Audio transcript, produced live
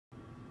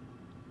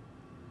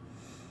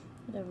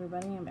Hey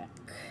everybody, I'm back.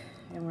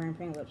 I'm wearing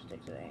pink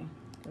lipstick today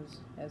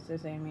because, as they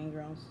say in Mean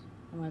Girls,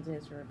 on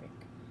Wednesdays wear pink.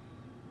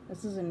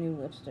 This is a new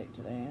lipstick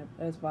today.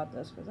 I just bought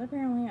this because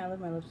apparently I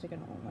left my lipstick at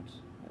home, which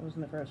it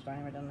wasn't the first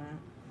time I've done that.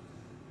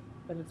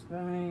 But it's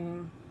by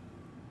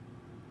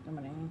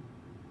somebody.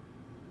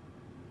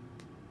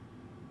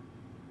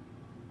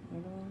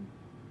 Maybelline?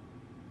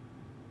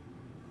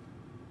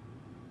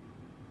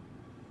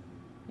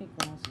 Pink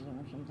glasses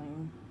or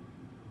something.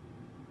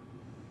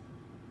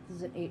 This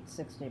is an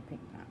 860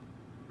 pink pop.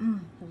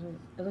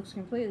 It looks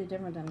completely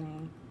different than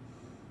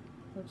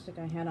the lipstick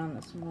I had on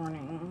this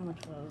morning,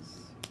 which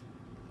was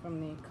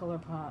from the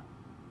ColourPop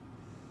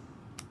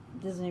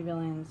Disney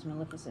Villains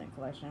Maleficent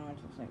collection, which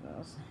looks like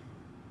this.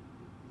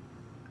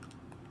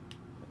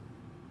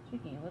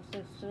 Speaking of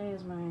lipsticks, today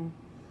is my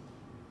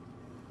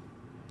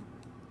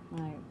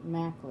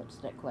MAC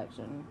lipstick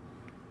collection.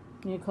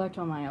 I need to collect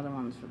all my other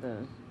ones for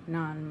the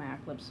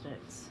non-MAC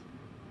lipsticks.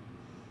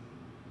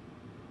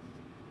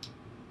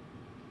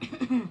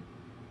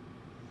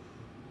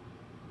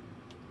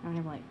 I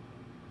have like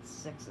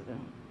 6 of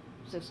them,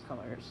 6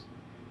 colors.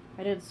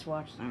 I did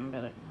swatch them,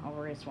 but I'll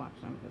re-swatch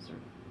them because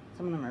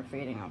some of them are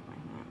fading off my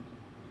hand.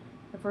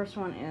 The first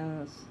one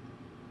is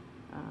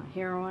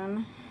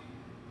Heroine,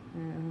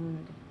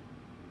 and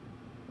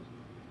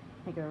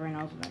I think everybody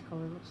knows what that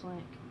color looks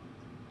like.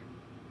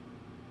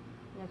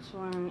 Next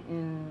one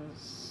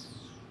is,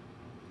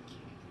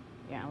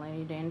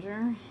 Lady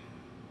Danger.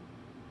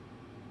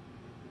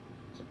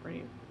 It's a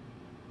pretty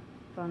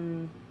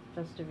fun,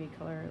 festive-y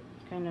color.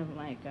 It's kind of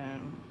like,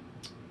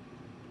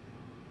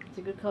 it's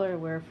a good color to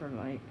wear for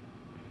like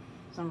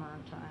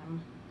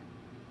summertime.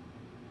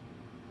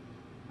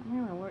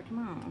 I'm gonna work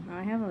tomorrow. Now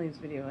I have all these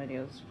video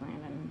ideas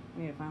planned and I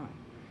need to find my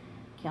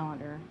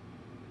calendar.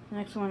 The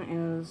next one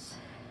is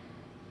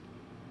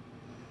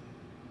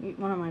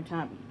one of my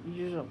top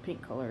usual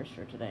pink colors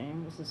for today.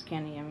 This is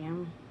Candy Yum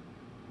Yum.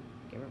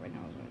 I think everybody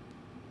knows it.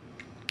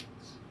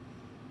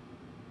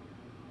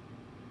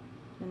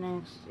 The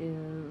next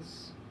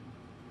is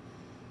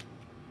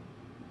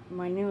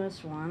my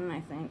newest one,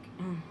 I think,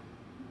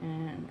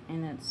 and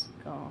it's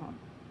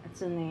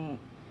in the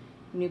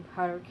new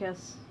Powder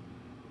Kiss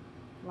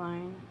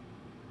line.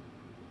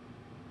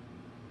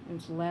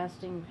 It's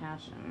Lasting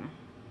Passion.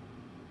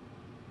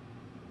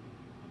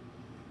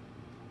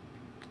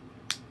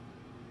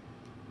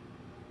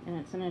 And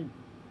it's in a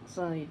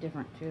slightly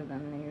different too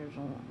than the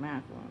usual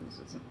matte ones.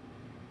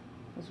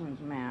 This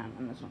one's matte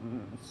and this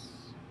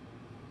one's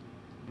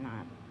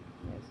not,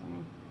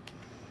 obviously.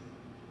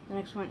 The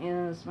next one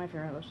is my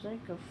favorite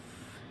lipstick of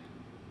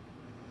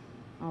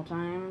all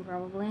time,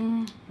 probably,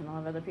 and a lot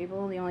of other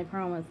people. The only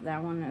problem with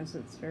that one is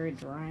it's very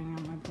drying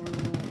on my poor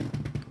little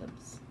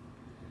lips.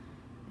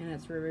 And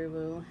it's Ruby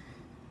Woo.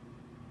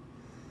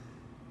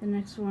 The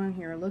next one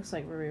here looks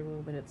like Ruby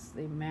Woo, but it's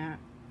the matte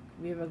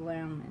Viva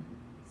Glam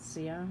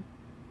Sia.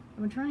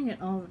 I've been trying to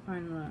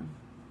find the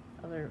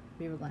other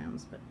Viva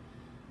Glams, but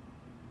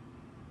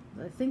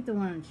I think the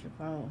one in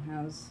Chicago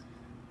has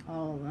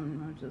all of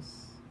them, which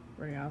is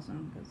pretty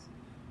awesome, because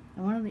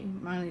I wanted the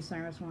Miley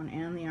Cyrus one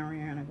and the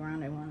Ariana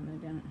Grande one, they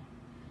didn't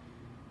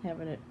have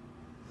it at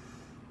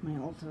my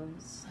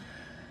Ulta's.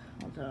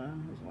 Ulta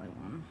is white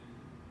one.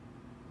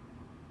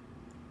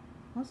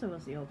 Also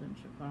was the Ulta in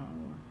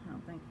Chicago. I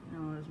don't think,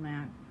 no, it was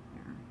MAC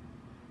here.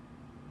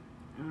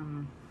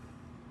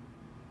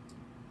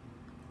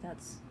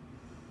 That's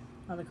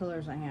all the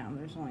colors I have.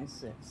 There's only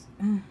 6.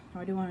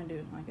 I do want to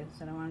do, like I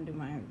said, I want to do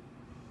my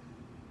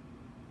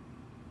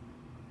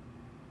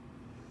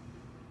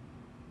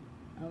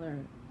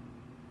other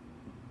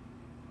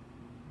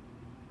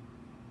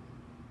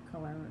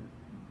color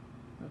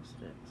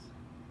lipsticks.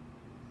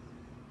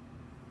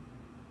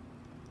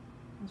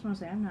 I just want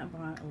to say I've not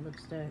bought a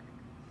lipstick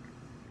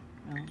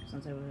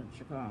since I was in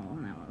Chicago,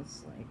 and that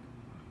was like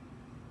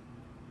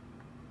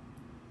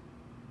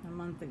a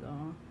month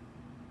ago.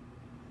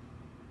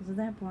 Because at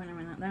that point I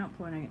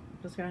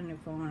just got a new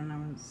phone and I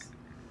was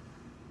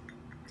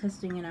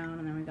testing it out,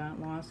 and then we got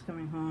lost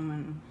coming home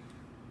and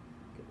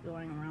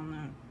going around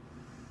the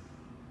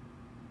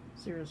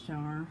Sears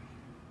Tower,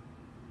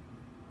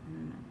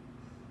 and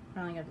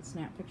finally got to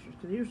snap pictures,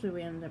 because usually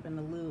we end up in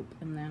the loop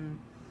and then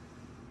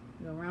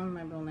go around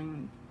my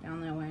building down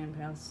that way and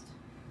past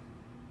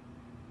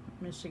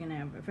Michigan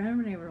Ave. If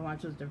anybody ever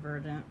watches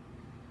Divergent,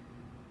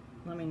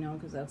 let me know,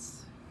 because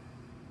that's,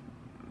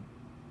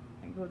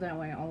 I go that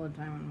way all the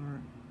time when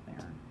we're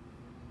there.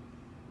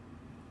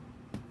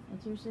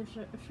 And seriously,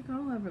 if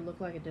Chicago ever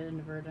looked like it did in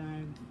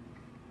Divergent,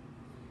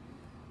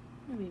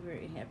 I'd be a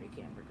very happy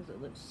camper, because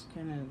it looks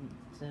kind of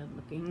sad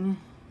looking.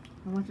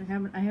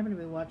 I happen to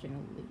be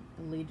watching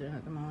Legion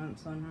at the moment,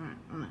 so I'm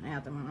not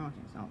at the moment, I'm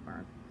watching South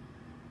Park.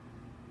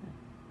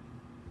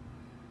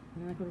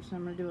 And of course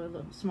I'm going to do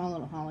a small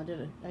little haul.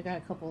 I got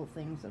a couple of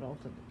things at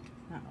Ulta,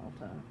 not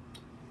Ulta.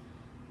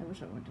 I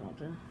wish I went to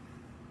Ulta.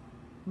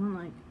 I want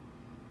like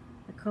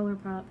a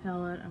ColourPop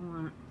palette. I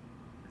want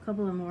a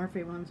couple of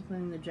Morphe ones,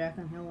 including the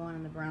Jaclyn Hill one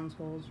and the Brown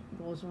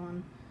Goals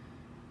one.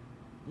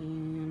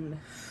 And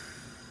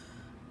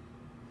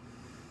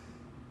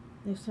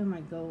Next time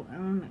I go,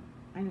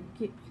 I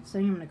keep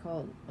saying I'm gonna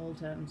call Old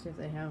Town and see if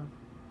they have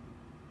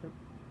the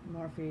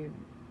Morphe.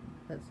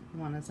 That's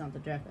one that's not the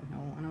Jacket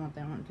Hill. I want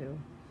that one too.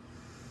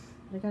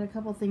 But I got a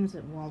couple things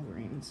at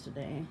Walgreens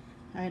today.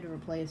 I had to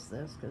replace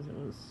this because it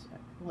was,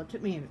 well, it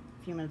took me a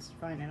few minutes to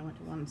find it. I went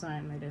to one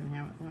side and they didn't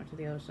have it. I went to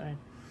the other side.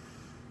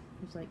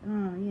 It was like,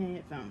 oh yeah,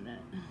 it found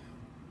it.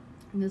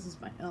 And this is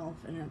by e.l.f.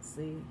 and it's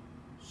the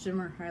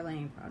Shimmer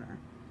Highlighting Powder.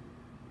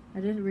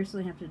 I did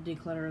recently have to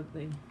declutter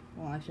the,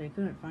 well actually I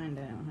couldn't find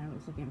it when I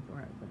was looking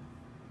for it, but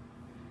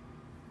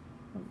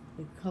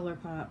the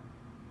ColourPop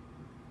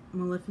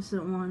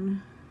Maleficent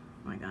one.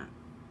 Oh my god.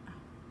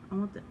 I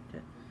want to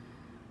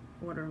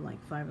order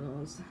like 5 of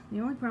those. The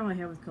only problem I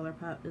have with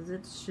ColourPop is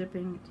its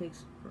shipping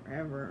takes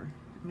forever.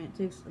 I mean, it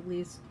takes at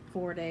least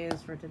 4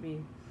 days for it to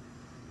be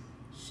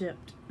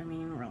shipped. I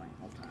mean, really,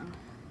 hold on.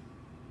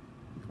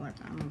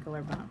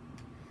 ColourPop.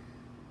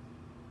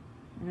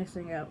 The next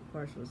thing I got, of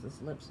course, was this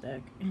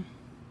lipstick.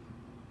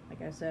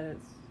 Like I said,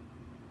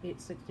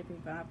 it's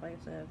 $8.60 pop, like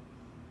I said.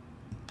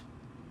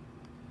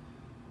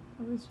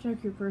 Always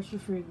check your purse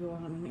before you go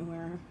out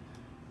anywhere.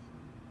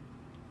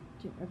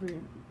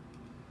 Everybody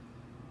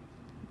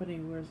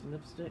wears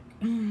lipstick.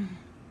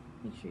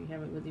 Make sure you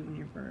have it with you in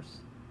your purse.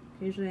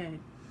 Occasionally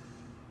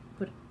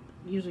I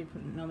usually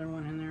put another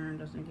one in there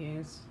just in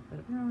case.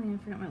 But apparently I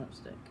forgot my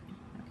lipstick.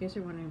 In case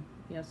you're wondering,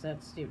 yes,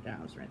 that's Steve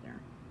Jobs right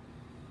there.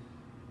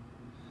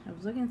 I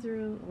was looking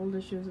through old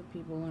issues of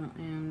People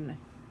and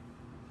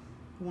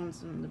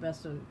ones in the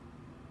best of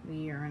the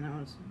year, and that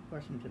was, of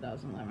course, from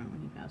 2011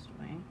 when he passed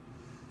away.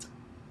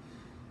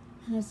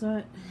 And I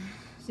thought,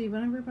 see,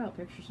 when I rip out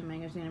pictures in a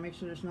magazine, I make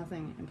sure there's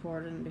nothing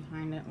important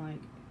behind it,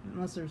 like,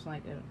 unless there's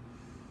like a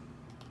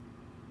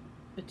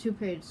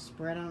 2-page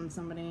spread on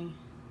somebody,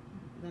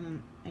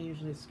 then I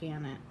usually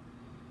scan it.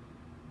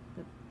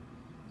 But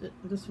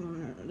this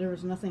one, there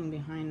was nothing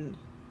behind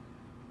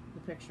the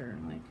picture,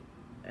 like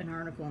an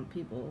article in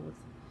People with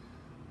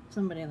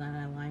somebody that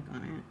I like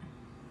on it.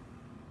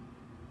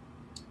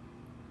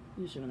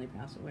 Usually when they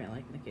pass away,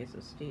 like in the case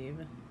of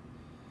Steve.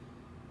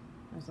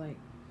 I was like,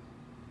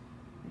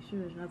 make sure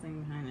there's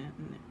nothing behind it,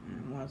 and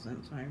it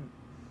wasn't, so I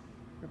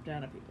ripped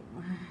out of People.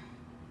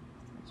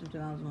 It's from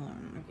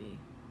 2011, okay.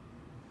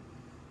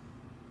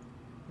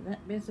 So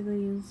that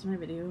basically is my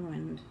video,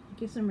 and in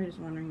case somebody's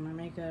wondering, my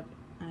makeup,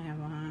 I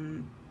have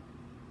on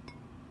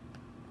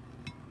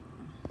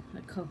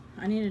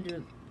I need to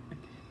do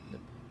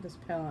this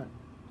palette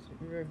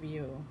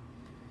review,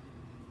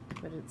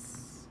 but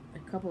it's a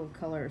couple of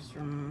colors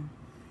from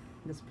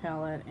this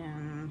palette,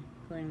 and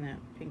including that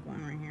pink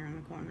one right here in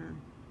the corner.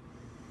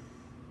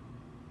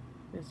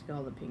 Basically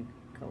all the pink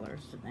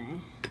colors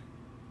today.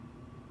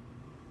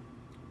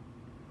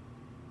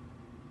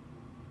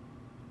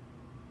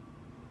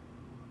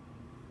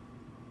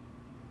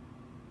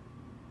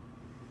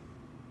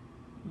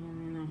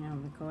 And then I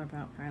have the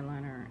ColourPop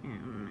highlighter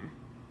and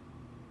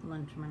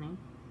Lunch Money.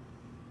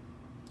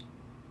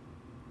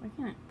 Why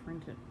can't I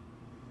print it?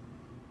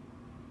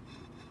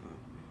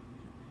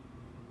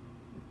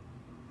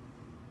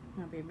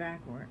 I'll be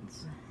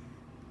backwards.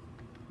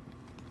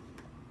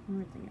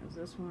 Everything is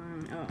this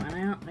one. Oh, and I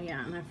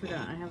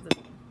forgot. I have the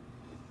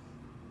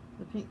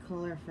pink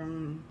color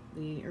from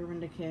the Urban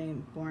Decay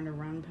Born to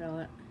Run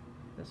palette.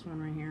 This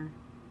one right here.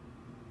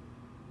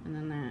 And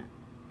then that,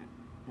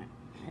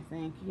 I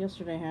think,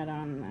 yesterday I had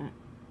on that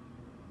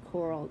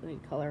coral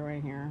color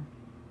right here.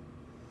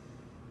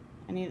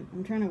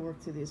 I'm trying to work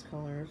through these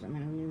colors. I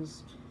mean, I've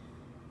used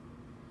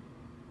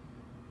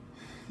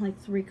like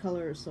 3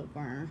 colors so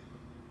far.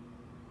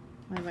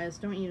 My advice,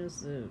 don't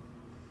use your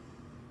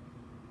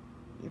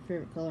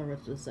favorite color,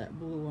 which is that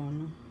blue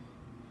one.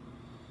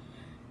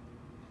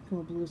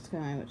 Called Blue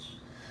Sky, which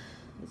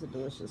is a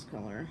delicious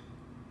color.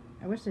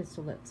 I wish they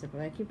sold that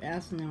separate. I keep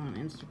asking them on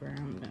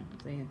Instagram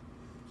if they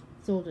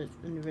sold it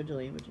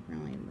individually, which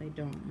apparently they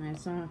don't. And I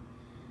saw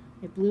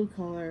a blue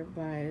color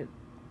by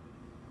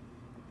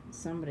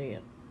somebody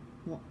at,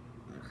 well,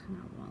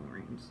 not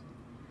Walgreens,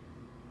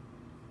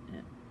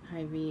 at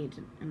Hy-Vee,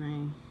 and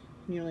I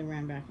nearly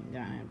ran back and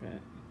got it, but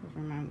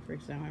my mom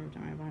freaks out every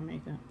time I buy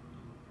makeup.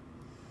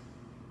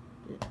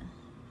 You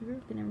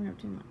really can never have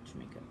too much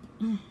makeup.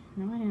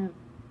 Now I have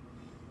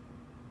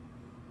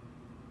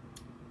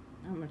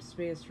not much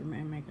space for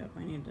my makeup.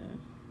 I need to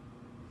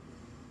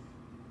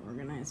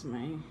organize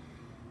my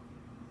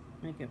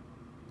makeup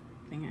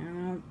thing.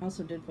 And I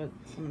also did put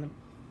some of the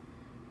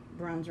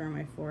bronzer on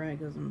my forehead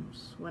because I'm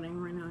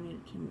sweating right now. I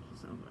need to change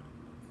this over.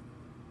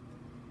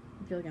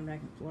 I feel like I'm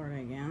back in Florida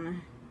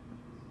again.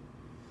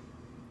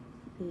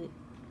 Speaking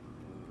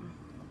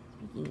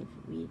of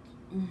week,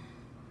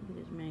 look at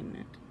this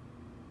magnet.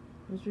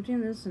 I was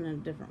between this and a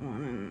different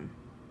one, and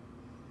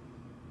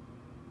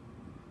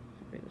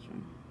probably this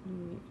one.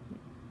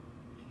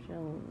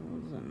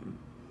 Shells and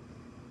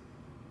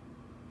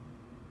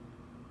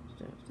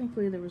stuff.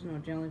 Thankfully there was no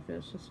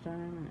jellyfish this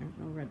time, and there was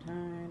no red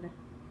tide,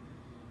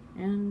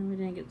 and we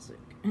didn't get sick.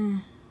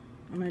 I'm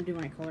gonna do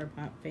my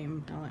ColourPop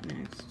Fame palette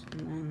next,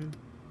 and then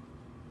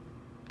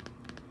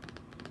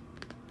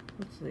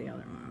what's the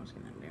other one I was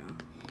gonna do?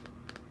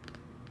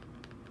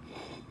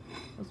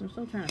 Because I'm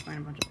still trying to find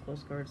a bunch of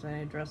postcards that I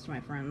addressed to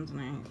my friends,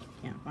 and I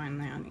can't find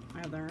that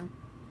either.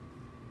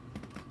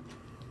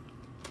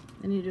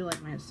 Then you do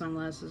like my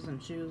sunglasses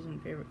and shoes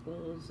and favorite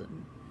clothes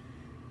and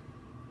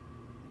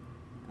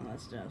all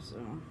that stuff, so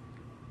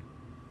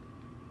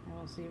I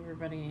will see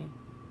everybody.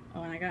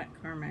 Oh, and I got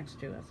Carmex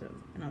too, that's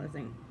another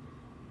thing.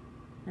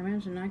 I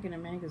managed to not get a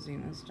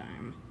magazine this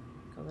time,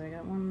 because I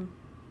got one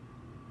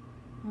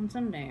on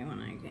Sunday when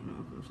I came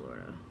home from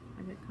Florida.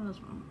 I got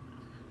Cosmo.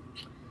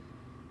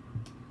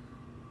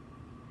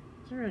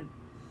 Is there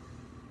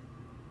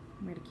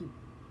a way to keep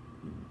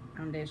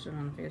foundation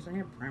on the face? I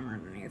have primer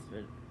underneath,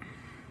 but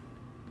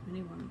I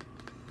need one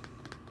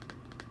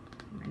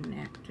on my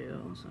neck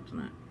too, so it's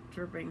not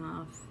dripping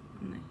off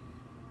in the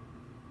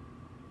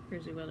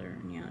crazy weather.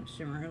 And yeah, it's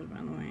shimmers,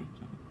 by the way.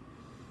 So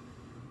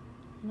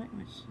I like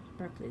my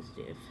sparkly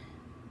stuff.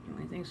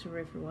 Anyway, thanks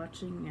everybody for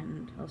watching,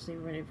 and I'll see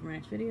everybody for my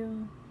next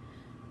video.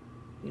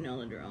 You know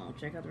the drill.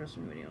 Check out the rest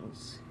of my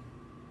videos.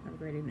 Have a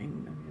great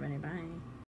evening, everybody. Bye.